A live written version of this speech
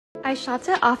I shopped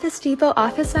at Office Depot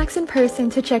Office Max in person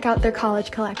to check out their college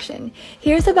collection.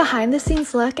 Here's a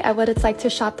behind-the-scenes look at what it's like to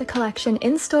shop the collection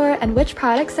in-store and which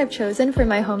products I've chosen for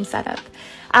my home setup.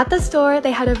 At the store,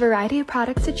 they had a variety of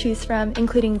products to choose from,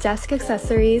 including desk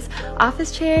accessories,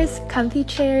 office chairs, comfy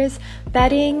chairs,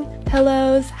 bedding,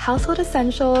 pillows, household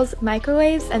essentials,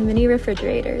 microwaves, and mini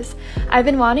refrigerators. I've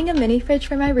been wanting a mini fridge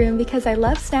for my room because I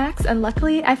love snacks, and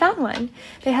luckily I found one.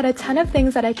 They had a ton of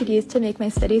things that I could use to make my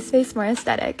study space more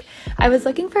aesthetic. I was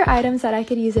looking for items that I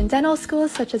could use in dental school,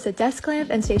 such as a desk lamp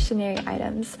and stationery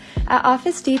items. At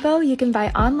Office Depot, you can buy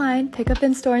online, pick up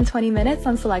in store in 20 minutes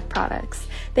on select products.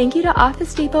 Thank you to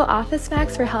Office Depot Office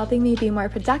Max for helping me be more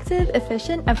productive,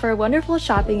 efficient, and for a wonderful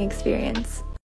shopping experience.